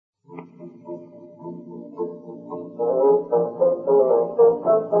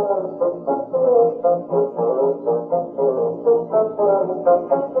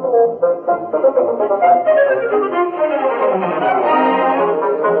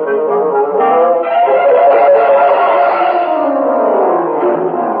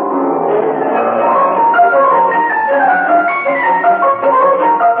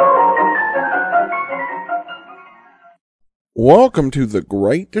Welcome to the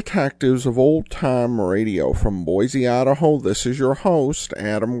Great Detectives of Old Time Radio from Boise, Idaho. This is your host,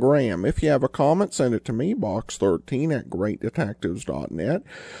 Adam Graham. If you have a comment, send it to me, box13 at greatdetectives.net.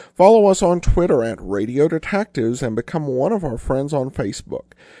 Follow us on Twitter at Radio Detectives and become one of our friends on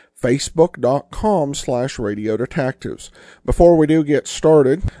Facebook. Facebook.com/Radio Detectives. Before we do get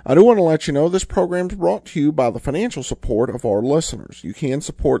started, I do want to let you know this program is brought to you by the financial support of our listeners. You can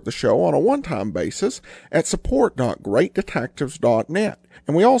support the show on a one-time basis at support.greatdetectives.net.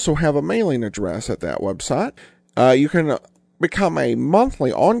 And we also have a mailing address at that website. You can become a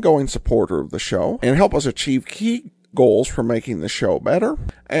monthly ongoing supporter of the show and help us achieve key goals for making the show better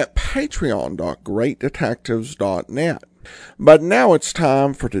at patreon.greatdetectives.net. But now it's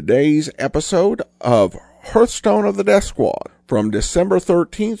time for today's episode of Hearthstone of the Death Squad from December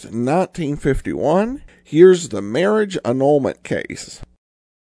 13th, 1951. Here's the marriage annulment case.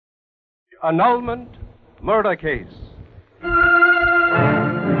 Annulment murder case.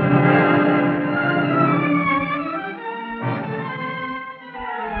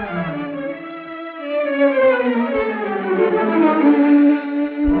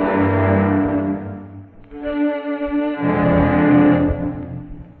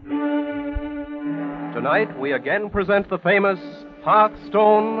 Tonight, we again present the famous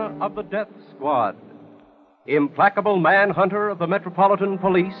Hearthstone of the Death Squad, implacable manhunter of the Metropolitan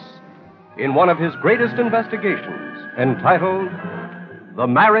Police in one of his greatest investigations, entitled The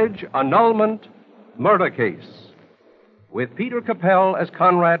Marriage Annulment Murder Case, with Peter Capell as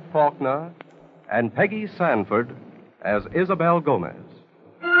Conrad Faulkner and Peggy Sanford as Isabel Gomez.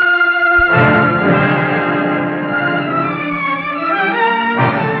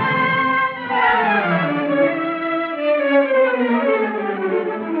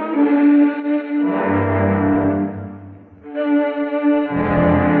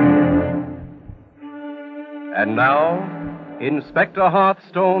 And now, Inspector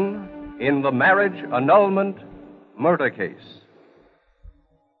Hearthstone in the Marriage Annulment Murder Case.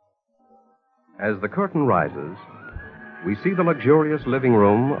 As the curtain rises, we see the luxurious living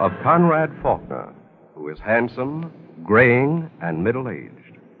room of Conrad Faulkner, who is handsome, graying, and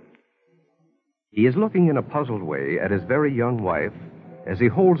middle-aged. He is looking in a puzzled way at his very young wife as he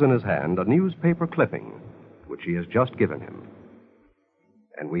holds in his hand a newspaper clipping which she has just given him.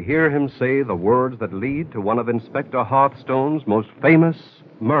 And we hear him say the words that lead to one of Inspector Hearthstone's most famous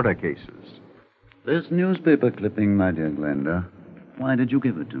murder cases. This newspaper clipping, my dear Glenda, why did you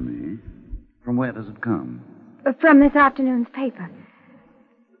give it to me? From where does it come? From this afternoon's paper.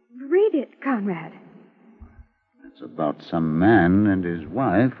 Read it, Conrad. It's about some man and his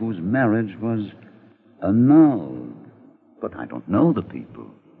wife whose marriage was annulled. But I don't know the people.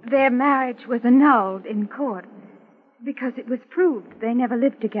 Their marriage was annulled in court because it was proved they never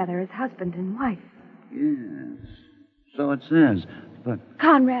lived together as husband and wife. Yes, so it says, but...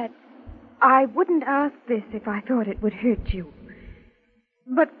 Conrad, I wouldn't ask this if I thought it would hurt you.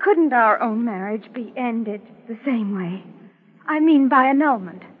 But couldn't our own marriage be ended the same way? I mean by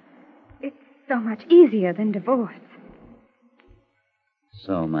annulment. It's so much easier than divorce.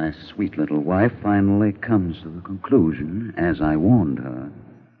 So my sweet little wife finally comes to the conclusion, as I warned her,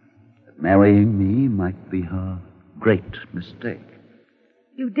 that marrying me might be her great mistake.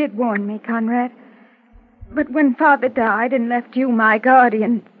 You did warn me, Conrad. But when Father died and left you my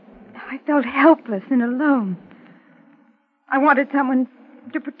guardian, I felt helpless and alone. I wanted someone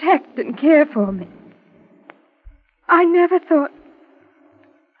to protect and care for me. I never thought...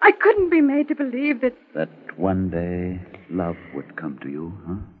 I couldn't be made to believe that... That one day love would come to you,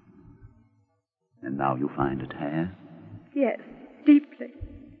 huh? And now you find it has? Yes, deeply.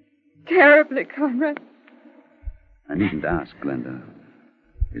 Terribly, Conrad. I needn't ask, Glenda.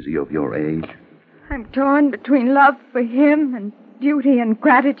 Is he of your age? I'm torn between love for him and duty and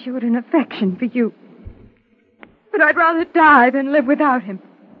gratitude and affection for you. But I'd rather die than live without him.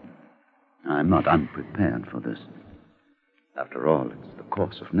 I'm not unprepared for this. After all, it's the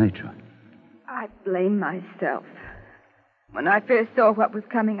course of nature. I blame myself. When I first saw what was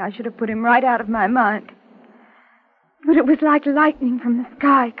coming, I should have put him right out of my mind. But it was like lightning from the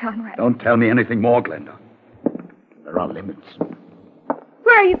sky, Conrad. Don't tell me anything more, Glenda. There are limits.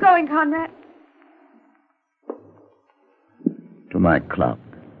 Where are you going, Conrad? To my club,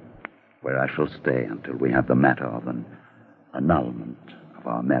 where I shall stay until we have the matter of an annulment of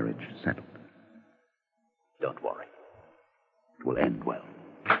our marriage settled. Don't worry. It will end well.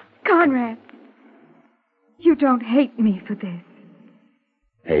 Conrad, you don't hate me for this.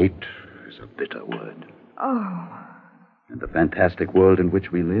 Hate is a bitter word. Oh. In the fantastic world in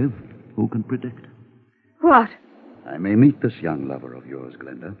which we live, who can predict? What? I may meet this young lover of yours,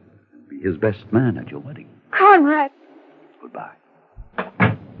 Glenda, and be his best man at your wedding. Conrad, Goodbye.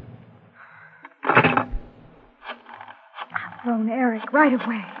 I'll phone Eric right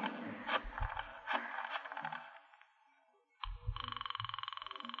away.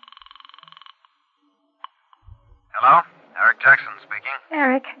 Hello? Eric Jackson speaking.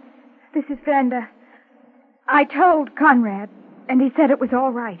 Eric, this is Glenda. I told Conrad, and he said it was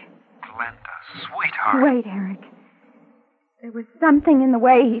all right. Glenda, sweetheart. Wait, Eric. There was something in the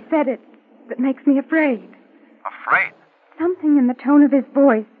way he said it that makes me afraid. Afraid? Something in the tone of his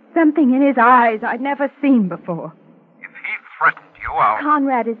voice, something in his eyes I'd never seen before. If he threatened you, I'll...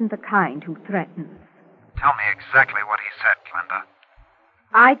 Conrad isn't the kind who threatens. Tell me exactly what he said, Glenda.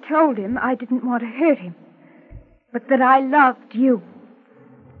 I told him I didn't want to hurt him, but that I loved you.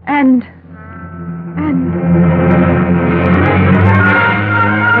 And...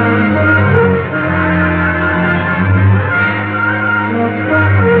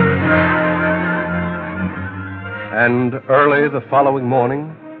 And early the following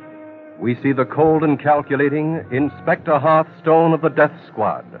morning, we see the cold and calculating Inspector Hearthstone of the Death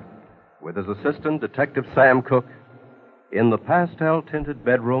Squad, with his assistant, Detective Sam Cook, in the pastel-tinted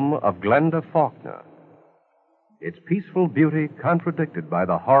bedroom of Glenda Faulkner. Its peaceful beauty contradicted by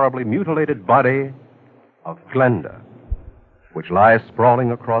the horribly mutilated body of Glenda, which lies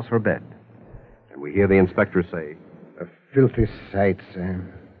sprawling across her bed. And we hear the inspector say, "A filthy sight,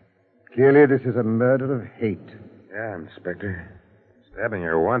 Sam. Clearly this is a murder of hate." Yeah, Inspector. Stabbing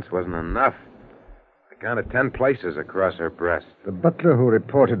her once wasn't enough. I counted 10 places across her breast. The butler who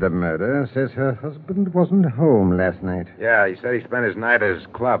reported the murder says her husband wasn't home last night. Yeah, he said he spent his night at his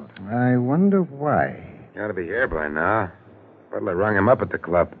club. I wonder why. He ought to be here by now. Butler rung him up at the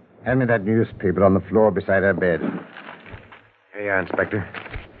club. Hand me that newspaper on the floor beside her bed. Here you are, Inspector.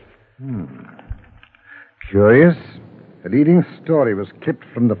 Curious. The leading story was clipped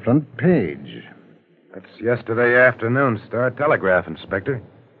from the front page. That's yesterday afternoon Star Telegraph, Inspector.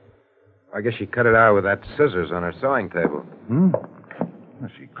 I guess she cut it out with that scissors on her sewing table. Well,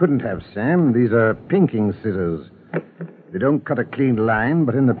 she couldn't have, Sam. These are pinking scissors. They don't cut a clean line,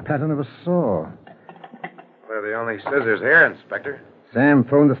 but in the pattern of a saw. They're the only scissors here, Inspector. Sam,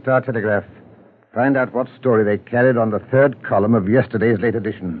 phone the Star Telegraph. Find out what story they carried on the third column of yesterday's late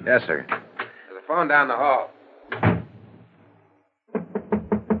edition. Yes, sir. There's a phone down the hall.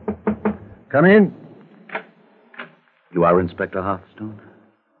 Come in. You are Inspector Hearthstone?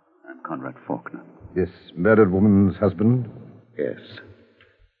 I'm Conrad Faulkner. This murdered woman's husband? Yes.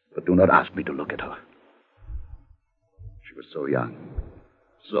 But do not ask me to look at her. She was so young,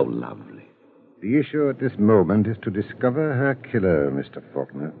 so lovely. The issue at this moment is to discover her killer, Mr.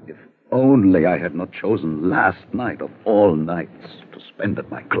 Faulkner. If only I had not chosen last night of all nights to spend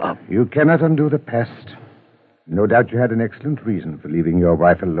at my club. You cannot undo the past. No doubt you had an excellent reason for leaving your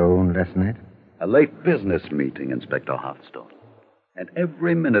wife alone last night. A late business meeting, Inspector Hearthstone. And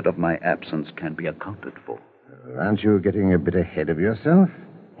every minute of my absence can be accounted for. Aren't you getting a bit ahead of yourself?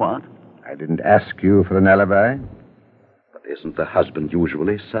 What? I didn't ask you for an alibi. But isn't the husband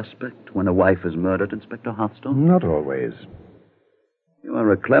usually suspect when a wife is murdered, Inspector Hearthstone? Not always. You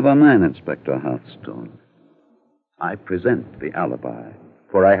are a clever man, Inspector Hearthstone. I present the alibi,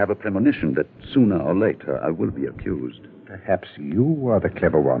 for I have a premonition that sooner or later I will be accused. Perhaps you are the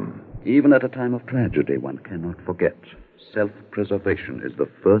clever one. Even at a time of tragedy, one cannot forget. Self-preservation is the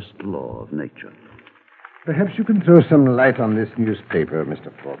first law of nature. Perhaps you can throw some light on this newspaper,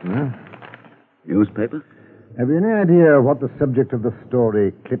 Mr. Faulkner. Newspaper? Have you any idea what the subject of the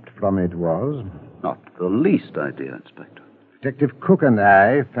story clipped from it was? Not the least idea, Inspector. Detective Cook and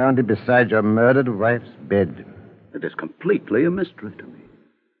I found it beside your murdered wife's bed. It is completely a mystery to me.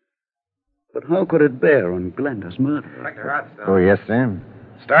 But how could it bear on Glenda's murder? Inspector Hearthstone. Oh, yes, Sam?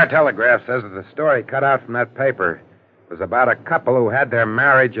 Star Telegraph says that the story cut out from that paper was about a couple who had their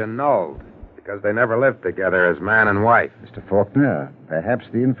marriage annulled because they never lived together as man and wife. Mr. Faulkner, perhaps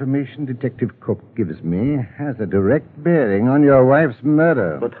the information Detective Cook gives me has a direct bearing on your wife's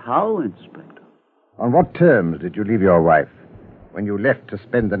murder. But how, Inspector? On what terms did you leave your wife when you left to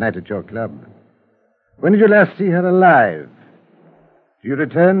spend the night at your club? When did you last see her alive? Did you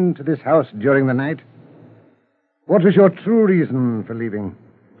return to this house during the night? What was your true reason for leaving?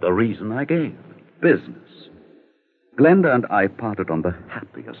 The reason I gave. Business. Glenda and I parted on the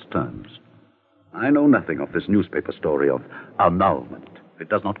happiest terms. I know nothing of this newspaper story of annulment. It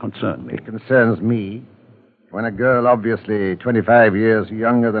does not concern me. It concerns me. When a girl obviously 25 years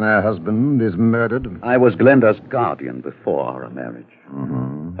younger than her husband is murdered. I was Glenda's guardian before our marriage.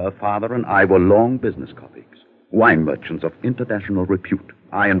 Mm-hmm. Her father and I were long business colleagues. Wine merchants of international repute.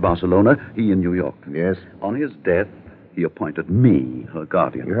 I in Barcelona, he in New York. Yes. On his death, he appointed me her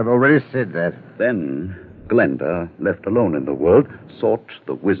guardian. You have already said that. Then, Glenda, left alone in the world, sought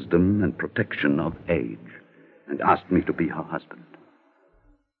the wisdom and protection of age and asked me to be her husband.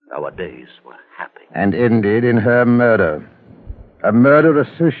 Our days were happy. And ended in her murder. A murder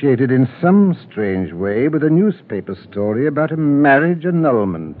associated in some strange way with a newspaper story about a marriage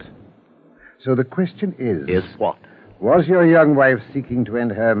annulment. So the question is... Is what? Was your young wife seeking to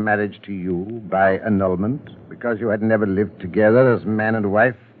end her marriage to you by annulment because you had never lived together as man and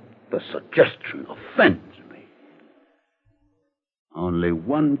wife? The suggestion offends me. Only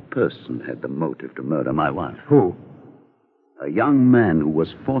one person had the motive to murder my wife. Who? A young man who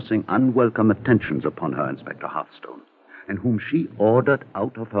was forcing unwelcome attentions upon her, Inspector Hearthstone, and whom she ordered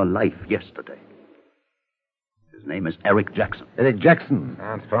out of her life yesterday. His name is Eric Jackson. Eric Jackson?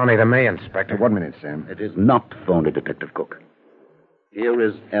 Sounds phony to me, Inspector. 1 minute, Sam. It is not phony, Detective Cook. Here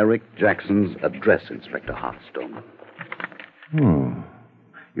is Eric Jackson's address, Inspector Hearthstone.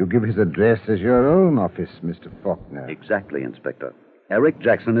 You give his address as your own office, Mr. Faulkner. Exactly, Inspector. Eric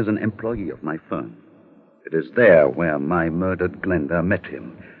Jackson is an employee of my firm. It is there where my murdered Glenda met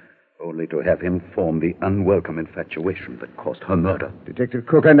him, only to have him form the unwelcome infatuation that caused her murder. Detective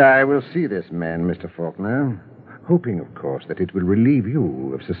Cook and I will see this man, Mr. Faulkner, hoping, of course, that it will relieve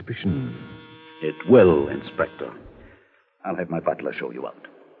you of suspicion. It will, Inspector. I'll have my butler show you out.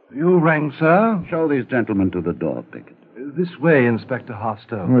 You rang, sir? Show these gentlemen to the door, Pickett. This way, Inspector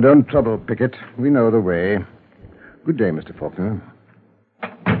Hearthstone. Oh, don't trouble, Pickett. We know the way. Good day, Mr. Faulkner.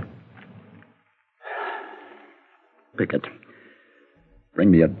 Pickett, bring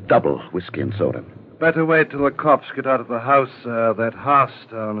me a double whiskey and soda. Better wait till the cops get out of the house, sir. That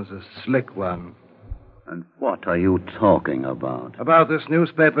Hearthstone is a slick one. And what are you talking about? About this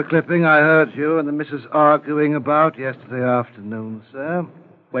newspaper clipping I heard you and the missus arguing about yesterday afternoon, sir.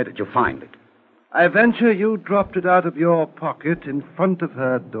 Where did you find it? I venture you dropped it out of your pocket in front of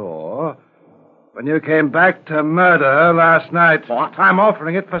her door when you came back to murder her last night. What? I'm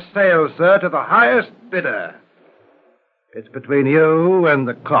offering it for sale, sir, to the highest bidder. It's between you and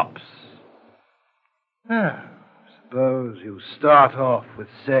the cops. Suppose you start off with,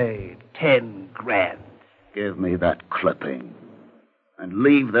 say, 10 grand. Give me that clipping. And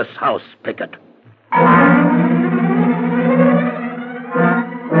leave this house, Pickett.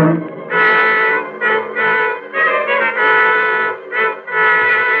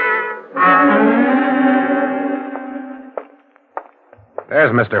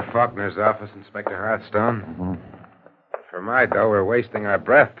 There's Mr. Faulkner's office, Inspector Hearthstone. For my dough, we're wasting our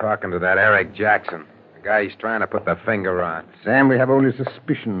breath talking to that Eric Jackson, the guy he's trying to put the finger on. Sam, we have only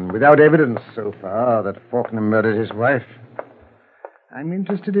suspicion, without evidence so far, that Faulkner murdered his wife. I'm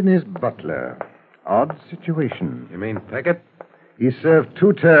interested in his butler. Odd situation. You mean Pickett? He served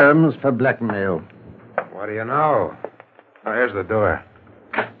 2 terms for blackmail. What do you know? Oh, here's the door.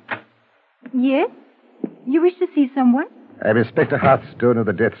 Yes? You wish to see someone? I'm Inspector Hearthstone of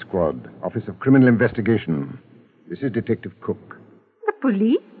the Death Squad, Office of Criminal Investigation. This is Detective Cook. The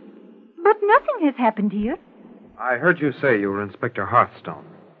police? But nothing has happened here. I heard you say you were Inspector Hearthstone.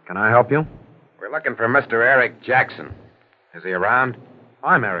 Can I help you? We're looking for Mr. Eric Jackson. Is he around?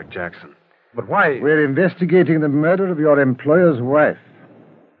 I'm Eric Jackson. But why... We're investigating the murder of your employer's wife,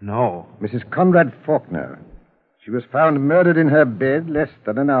 No. Mrs. Conrad Faulkner. She was found murdered in her bed less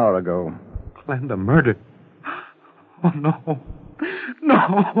than an hour ago. Glenda murdered. Oh, no.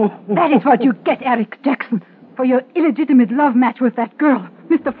 No. That is what you get, Eric Jackson, for your illegitimate love match with that girl,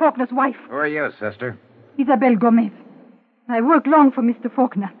 Mr. Faulkner's wife. Who are you, sister? Isabel Gomez. I work long for Mr.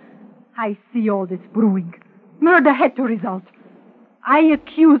 Faulkner. I see all this brewing. Murder had to result. I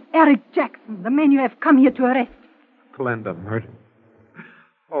accuse Eric Jackson, the man you have come here to arrest. Glenda murdered.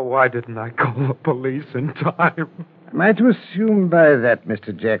 Oh, why didn't I call the police in time? Am I to assume by that,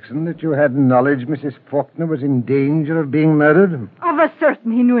 Mr. Jackson, that you had knowledge Mrs. Faulkner was in danger of being murdered? Of a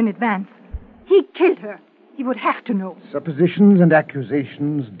certain he knew in advance. He killed her. He would have to know. Suppositions and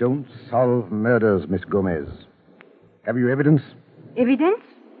accusations don't solve murders, Miss Gomez. Have you evidence? Evidence?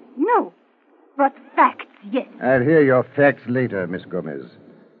 No. But facts, yes. I'll hear your facts later, Miss Gomez.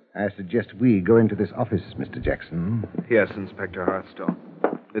 I suggest we go into this office, Mr. Jackson. Yes, Inspector Hearthstone.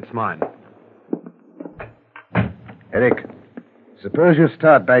 It's mine. Eric, suppose you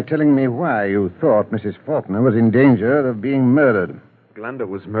start by telling me why you thought Mrs. Faulkner was in danger of being murdered. Glenda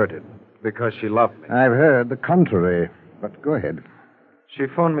was murdered because she loved me. I've heard the contrary, but go ahead. She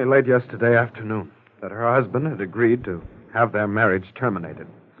phoned me late yesterday afternoon that her husband had agreed to have their marriage terminated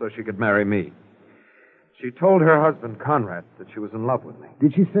so she could marry me. She told her husband, Conrad, that she was in love with me.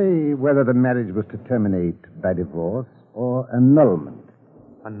 Did she say whether the marriage was to terminate by divorce or annulment?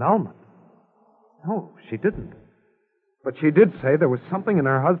 Annulment? No, she didn't. But she did say there was something in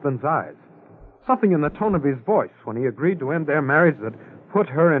her husband's eyes. Something in the tone of his voice when he agreed to end their marriage that put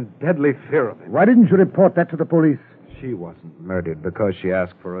her in deadly fear of him. Why didn't you report that to the police? She wasn't murdered because she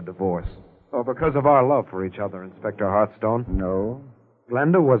asked for a divorce. Or because of our love for each other, Inspector Hearthstone. No.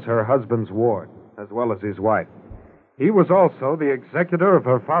 Glenda was her husband's ward, as well as his wife. He was also the executor of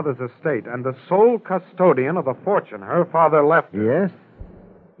her father's estate and the sole custodian of the fortune her father left her. Yes?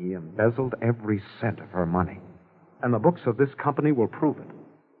 He embezzled every cent of her money. And the books of this company will prove it.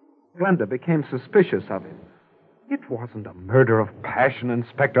 Glenda became suspicious of him. It wasn't a murder of passion,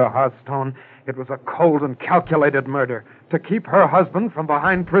 Inspector Hearthstone. It was a cold and calculated murder to keep her husband from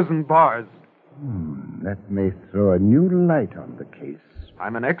behind prison bars. That may throw a new light on the case.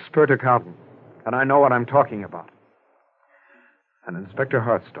 I'm an expert accountant, and I know what I'm talking about. And Inspector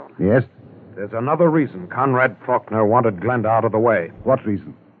Hearthstone. Yes? There's another reason Conrad Faulkner wanted Glenda out of the way. What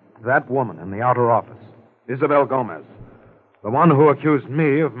reason? That woman in the outer office, Isabel Gomez. The one who accused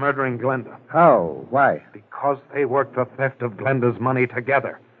me of murdering Glenda. How? Why? Because they worked the theft of Glenda's money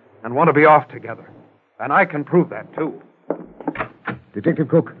together and want to be off together. And I can prove that, too. Detective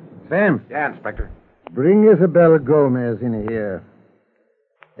Cook. Sam. Yeah, Inspector. Bring Isabel Gomez in here.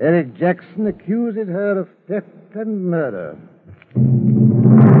 Eric Jackson accuses her of theft and murder.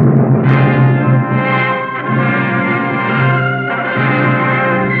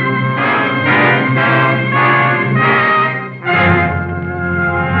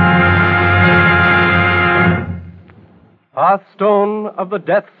 Hearthstone of the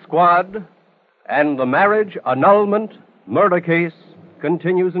Death Squad and the Marriage Annulment Murder Case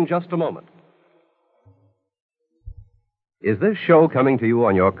continues in just a moment. Is this show coming to you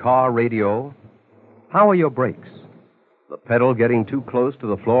on your car radio? How are your brakes? The pedal getting too close to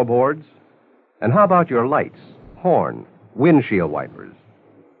the floorboards? And how about your lights, horn, windshield wipers?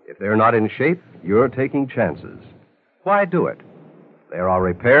 If they're not in shape, you're taking chances. Why do it? There are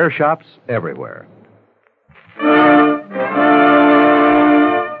repair shops everywhere.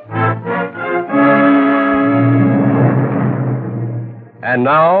 And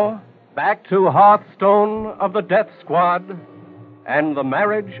now, back to Hearthstone of the Death Squad and the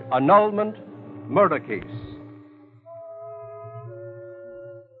Marriage Annulment Murder Case.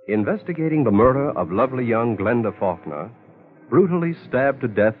 Investigating the murder of lovely young Glenda Faulkner, brutally stabbed to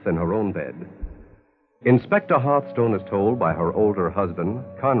death in her own bed, Inspector Hearthstone is told by her older husband,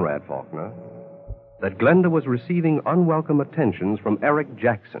 Conrad Faulkner, that Glenda was receiving unwelcome attentions from Eric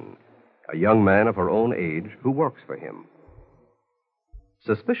Jackson, a young man of her own age who works for him.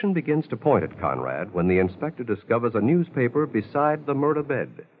 Suspicion begins to point at Conrad when the inspector discovers a newspaper beside the murder bed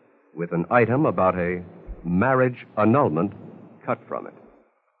with an item about a marriage annulment cut from it.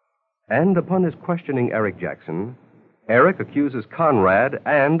 And upon his questioning Eric Jackson, Eric accuses Conrad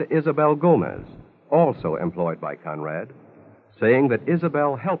and Isabel Gomez, also employed by Conrad, saying that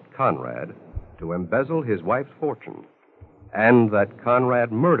Isabel helped Conrad to embezzle his wife's fortune and that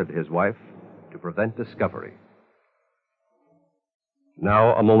Conrad murdered his wife to prevent discovery.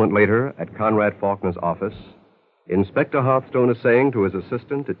 Now, a moment later, at Conrad Faulkner's office, Inspector Hearthstone is saying to his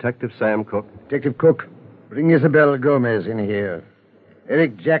assistant, Detective Sam Cook, Detective Cook, bring Isabel Gomez in here.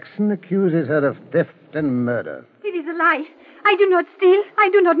 Eric Jackson accuses her of theft and murder. It is a lie. I do not steal. I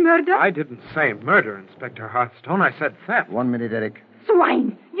do not murder. I didn't say murder, Inspector Hearthstone. I said theft. 1 minute, Eric.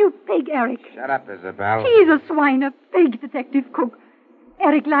 Swine. You pig, Eric. Shut up, Isabel. He is a swine, a pig, Detective Cook.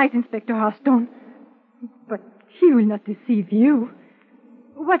 Eric lies, Inspector Hearthstone. But he will not deceive you.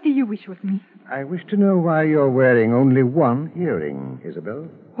 What do you wish with me? I wish to know why you're wearing only one earring, Isabel.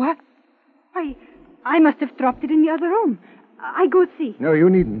 What? I must have dropped it in the other room. I go see. No, you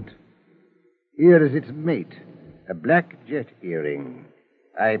needn't. Here is its mate, a black jet earring.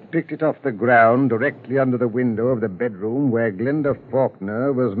 I picked it off the ground directly under the window of the bedroom where Glenda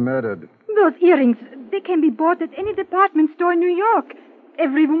Faulkner was murdered. Those earrings, they can be bought at any department store in New York.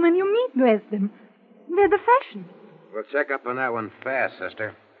 Every woman you meet wears them. They're the fashion. We'll check up on that one fast,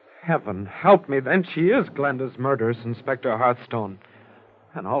 sister. Heaven help me, then she is Glenda's murderess, Inspector Hearthstone.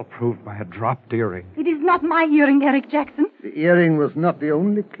 And all proved by a dropped earring. It is not my earring, Eric Jackson. The earring was not the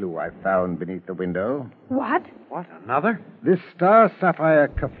only clue I found beneath the window. What? What, another? This star sapphire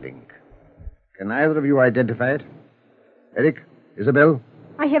cufflink. Can either of you identify it? Eric? Isabel?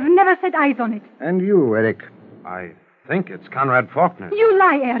 I have never set eyes on it. And you, Eric? I think it's Conrad Faulkner. You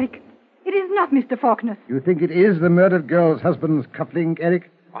lie, Eric. It is not Mr. Faulkner. You think it is the murdered girl's husband's cufflink, Eric?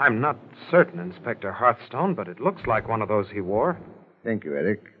 I'm not certain, Inspector Hearthstone, but it looks like one of those he wore. Thank you,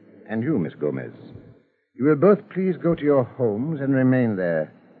 Eric. And you, Miss Gomez. You will both please go to your homes and remain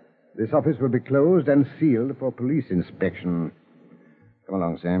there. This office will be closed and sealed for police inspection. Come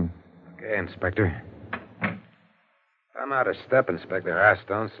along, Sam. Okay, Inspector. I'm out of step, Inspector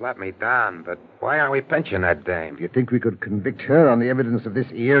Hearthstone. Slap me down, but why aren't we pinching that dame? Do you think we could convict her on the evidence of this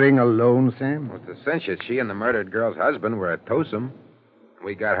earring alone, Sam? What's the cinch that she and the murdered girl's husband were a twosome?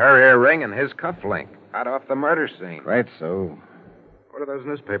 We got her earring and his cufflink hot off the murder scene. Quite so. What are those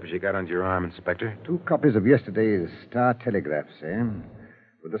newspapers you got under your arm, Inspector? 2 copies of yesterday's Star Telegraph, Sam,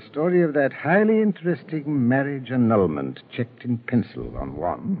 with the story of that highly interesting marriage annulment checked in pencil on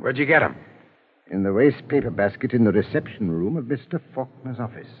one. Where'd you get 'em? In the waste paper basket in the reception room of Mr. Faulkner's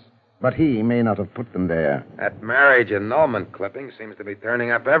office. But he may not have put them there. That marriage annulment clipping seems to be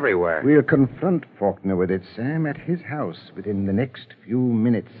turning up everywhere. We'll confront Faulkner with it, Sam, at his house within the next few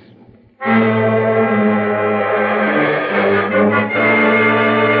minutes.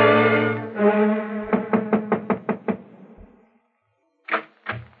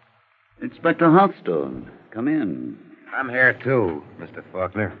 Inspector Hearthstone, come in. I'm here, too, Mr.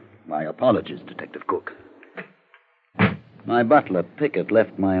 Faulkner. My apologies, Detective Cook. My butler, Pickett,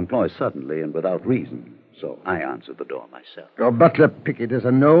 left my employ suddenly and without reason, so I answered the door myself. Your butler, Pickett, is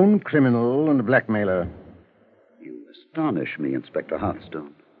a known criminal and blackmailer. You astonish me, Inspector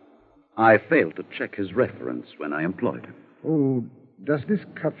Hearthstone. I failed to check his reference when I employed him. Oh, does this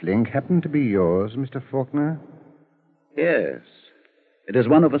cufflink happen to be yours, Mr. Faulkner? Yes. It is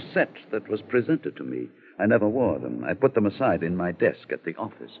one of a set that was presented to me. I never wore them. I put them aside in my desk at the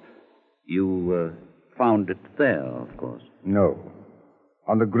office. You found it there, of course. No.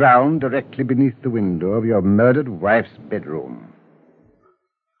 On the ground directly beneath the window of your murdered wife's bedroom.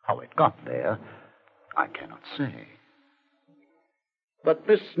 How it got there, I cannot say. But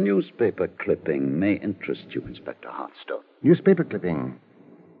this newspaper clipping may interest you, Inspector Hearthstone. Newspaper clipping?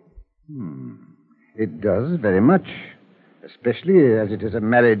 It does very much. Especially as it is a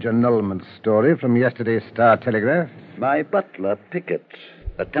marriage annulment story from yesterday's Star Telegraph. My butler, Pickett,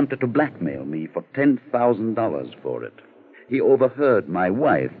 attempted to blackmail me for $10,000 for it. He overheard my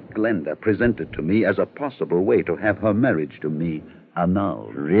wife, Glenda, present it to me as a possible way to have her marriage to me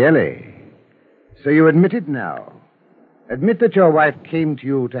annulled. Really? So you admit it now? Admit that your wife came to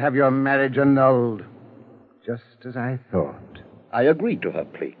you to have your marriage annulled? Just as I thought. I agreed to her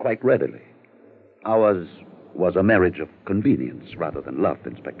plea quite readily. Ours was a marriage of convenience rather than love,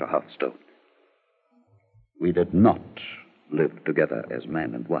 Inspector Hearthstone. We did not live together as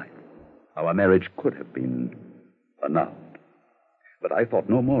man and wife. Our marriage could have been annulled. But I thought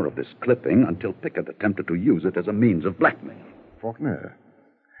no more of this clipping until Pickett attempted to use it as a means of blackmail. Faulkner,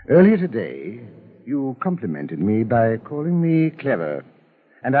 earlier today, you complimented me by calling me clever.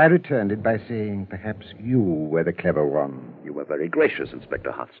 And I returned it by saying perhaps you were the clever one. You were very gracious, Inspector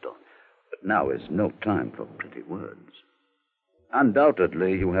Hearthstone. But now is no time for pretty words.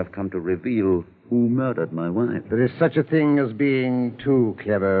 Undoubtedly, you have come to reveal who murdered my wife. There is such a thing as being too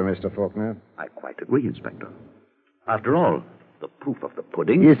clever, Mr. Faulkner. I quite agree, Inspector. After all, the proof of the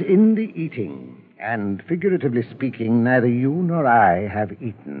pudding is in the eating. And figuratively speaking, neither you nor I have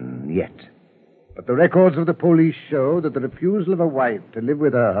eaten yet. But the records of the police show that the refusal of a wife to live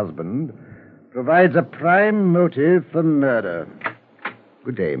with her husband provides a prime motive for murder.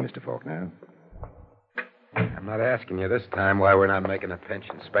 Good day, Mr. Faulkner. I'm not asking you this time why we're not making a pinch,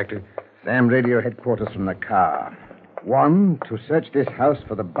 Inspector. Sam, radio headquarters from the car. 1, to search this house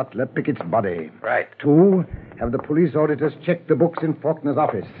for the butler Pickett's body. Right. 2, have the police auditors check the books in Faulkner's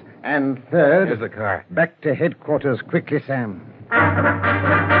office. And 3rd... Here's the car. Back to headquarters quickly, Sam.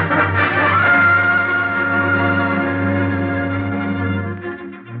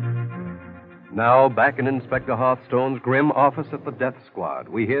 Now, back in Inspector Hearthstone's grim office at the Death Squad,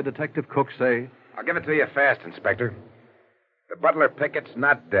 we hear Detective Cook say, I'll give it to you fast, Inspector. The butler Pickett's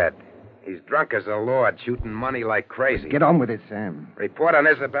not dead. He's drunk as a lord, shooting money like crazy. Get on with it, Sam. Report on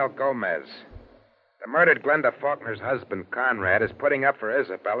Isabel Gomez. The murdered Glenda Faulkner's husband, Conrad, is putting up for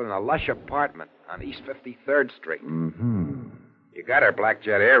Isabel in a lush apartment on East 53rd Street. Mm-hmm. You got her black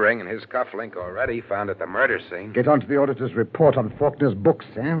jet earring and his cufflink already, found at the murder scene. Get on to the auditor's report on Faulkner's books,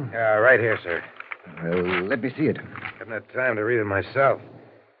 Sam. Right here, sir. Well, let me see it. Haven't had time to read it myself.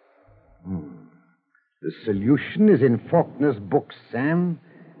 The solution is in Faulkner's books, Sam,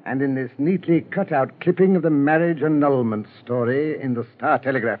 and in this neatly cut-out clipping of the marriage annulment story in the Star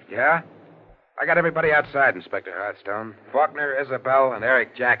Telegraph. Yeah? I got everybody outside, Inspector Hearthstone. Faulkner, Isabel, and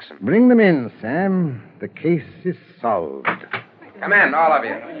Eric Jackson. Bring them in, Sam. The case is solved. Come in, all of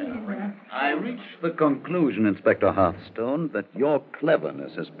you. I reached the conclusion, Inspector Hearthstone, that your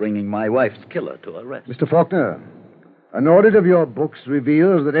cleverness is bringing my wife's killer to arrest. Mr. Faulkner, an audit of your books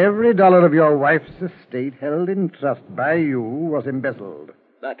reveals that every dollar of your wife's estate held in trust by you was embezzled.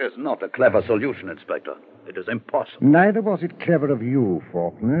 That is not a clever solution, Inspector. It is impossible. Neither was it clever of you,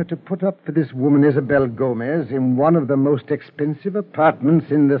 Faulkner, to put up for this woman Isabel Gomez in one of the most expensive apartments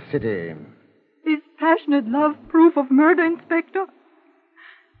in the city. Is passionate love proof of murder, Inspector?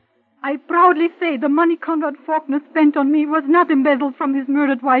 I proudly say the money Conrad Faulkner spent on me was not embezzled from his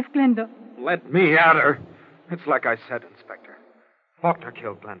murdered wife, Glenda. Let me at her. It's like I said, Inspector. Faulkner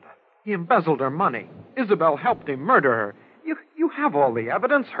killed Glenda. He embezzled her money. Isabel helped him murder her. You have all the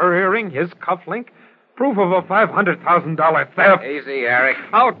evidence. Her earring, his cufflink, proof of a $500,000 theft. Easy, Eric.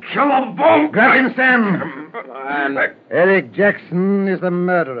 I'll kill them both. Grab him, Sam. Eric Jackson is the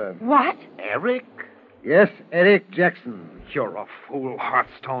murderer. What? Eric? Yes, Eric Jackson. You're a fool,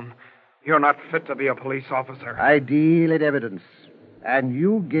 Hearthstone. You're not fit to be a police officer. I deal in evidence, and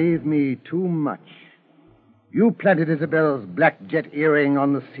you gave me too much. You planted Isabel's black jet earring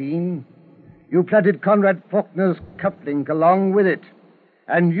on the scene. You planted Conrad Faulkner's cufflink along with it.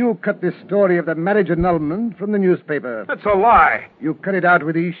 And you cut this story of the marriage annulment from the newspaper. That's a lie. You cut it out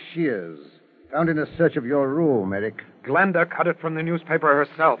with these shears, found in a search of your room, Eric. Glenda cut it from the newspaper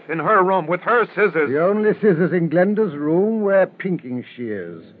herself, in her room, with her scissors. The only scissors in Glenda's room were pinking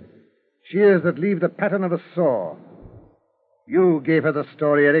shears. Shears that leave the pattern of a saw. You gave her the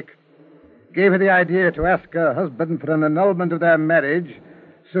story, Eric. Gave her the idea to ask her husband for an annulment of their marriage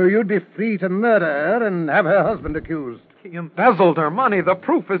so you'd be free to murder her and have her husband accused. He embezzled her money. The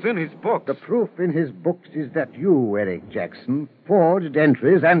proof is in his books. The proof in his books is that you, Eric Jackson, forged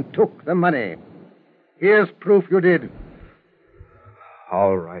entries and took the money. Here's proof you did.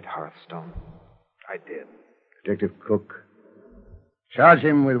 All right, Hearthstone. I did. Detective Cook, charge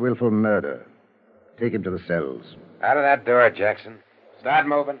him with willful murder. Take him to the cells. Out of that door, Jackson. Start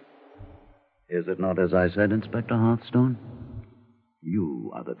moving. Is it not as I said, Inspector Hearthstone?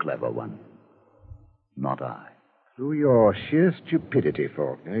 You are the clever one, not I. Through your sheer stupidity,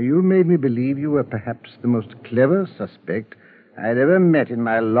 Faulkner, you made me believe you were perhaps the most clever suspect I'd ever met in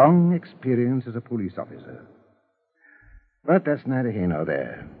my long experience as a police officer. But that's neither here nor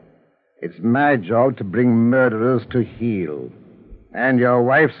there. It's my job to bring murderers to heel. And your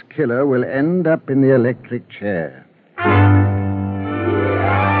wife's killer will end up in the electric chair.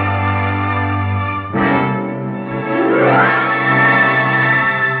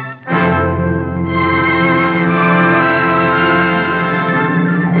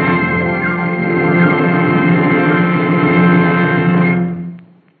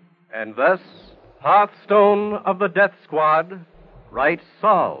 And thus, Hearthstone of the Death Squad writes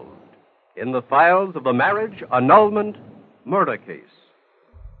solved in the files of the marriage annulment murder case.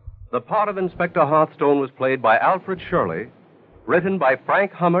 The part of Inspector Hearthstone was played by Alfred Shirley, written by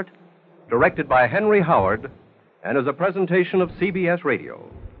Frank Hummert, directed by Henry Howard, and is a presentation of CBS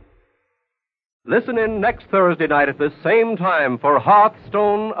Radio. Listen in next Thursday night at this same time for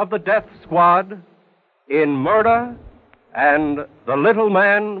Hearthstone of the Death Squad in Murder and The Little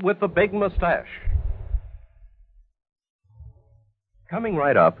Man with the Big Mustache. Coming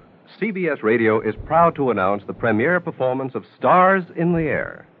right up, CBS Radio is proud to announce the premiere performance of Stars in the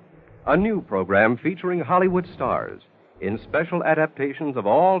Air, a new program featuring Hollywood stars in special adaptations of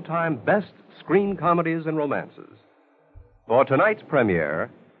all-time best screen comedies and romances. For tonight's premiere,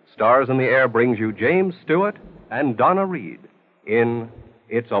 Stars in the Air brings you James Stewart and Donna Reed in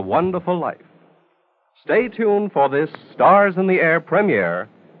It's a Wonderful Life. Stay tuned for this Stars in the Air premiere,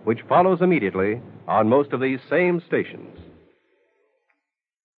 which follows immediately on most of these same stations.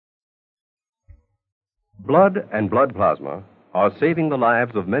 Blood and blood plasma are saving the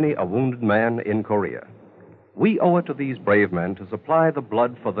lives of many a wounded man in Korea. We owe it to these brave men to supply the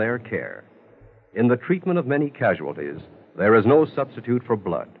blood for their care. In the treatment of many casualties, there is no substitute for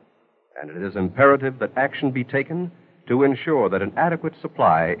blood, and it is imperative that action be taken to ensure that an adequate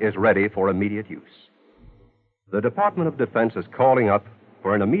supply is ready for immediate use. The Department of Defense is calling up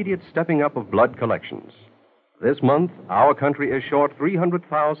for an immediate stepping up of blood collections. This month, our country is short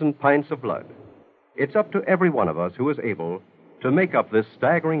 300,000 pints of blood. It's up to every one of us who is able to make up this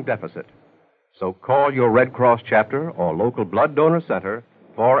staggering deficit. So call your Red Cross chapter or local blood donor center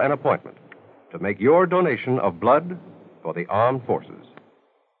for an appointment to make your donation of blood for the armed forces.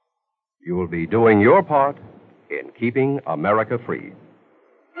 You will be doing your part in keeping America free.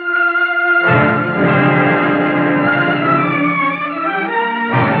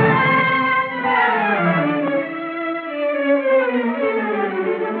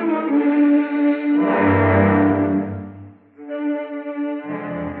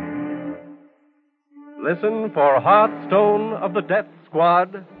 Listen for Hearthstone of the Death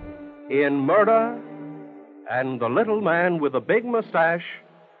Squad in Murder and The Little Man with the Big Mustache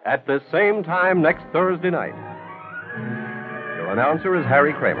at the same time next Thursday night. Your Announcer is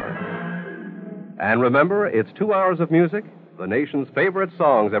Harry Kramer. And remember, it's 2 hours of music, the nation's favorite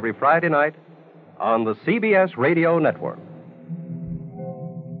songs every Friday night on the CBS Radio Network.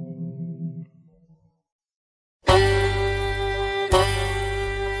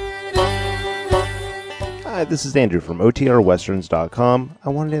 Hi, this is Andrew from OTRWesterns.com. I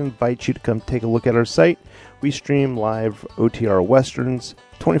wanted to invite you to come take a look at our site. We stream live OTR Westerns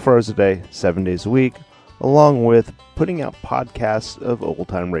 24 hours a day, 7 days a week, along with putting out podcasts of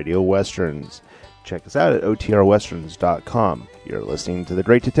old-time radio westerns. Check us out at OTRWesterns.com. You're listening to The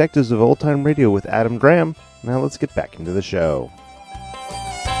Great Detectives of Old Time Radio with Adam Graham. Now let's get back into the show.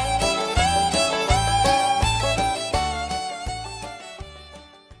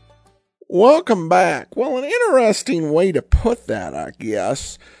 Welcome back. Well, an interesting way to put that, I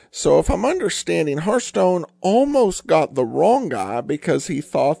guess. So if I'm understanding, Hearthstone almost got the wrong guy because he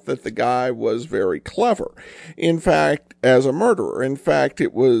thought that the guy was very clever. In fact, as a murderer. In fact,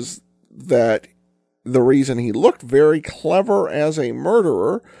 it was that the reason he looked very clever as a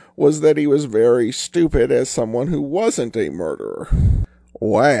murderer was that he was very stupid as someone who wasn't a murderer.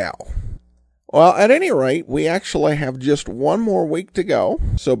 Wow. Well, at any rate, we actually have just one more week to go,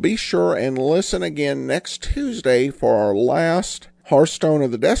 so be sure and listen again next Tuesday for our last Hearthstone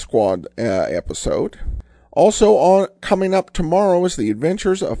of the Death Squad episode. Also, coming up tomorrow is The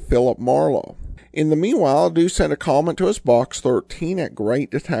Adventures of Philip Marlowe. In the meanwhile, do send a comment to us, box13 at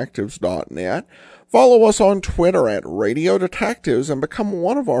greatdetectives.net. Follow us on Twitter at Radio Detectives and become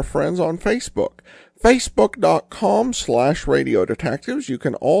one of our friends on Facebook. Facebook.com/Radio Detectives. You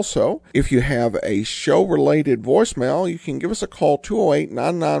can also, if you have a show-related voicemail, you can give us a call,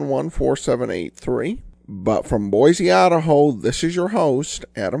 208-991-4783. But from Boise, Idaho, this is your host,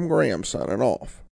 Adam Graham, signing off.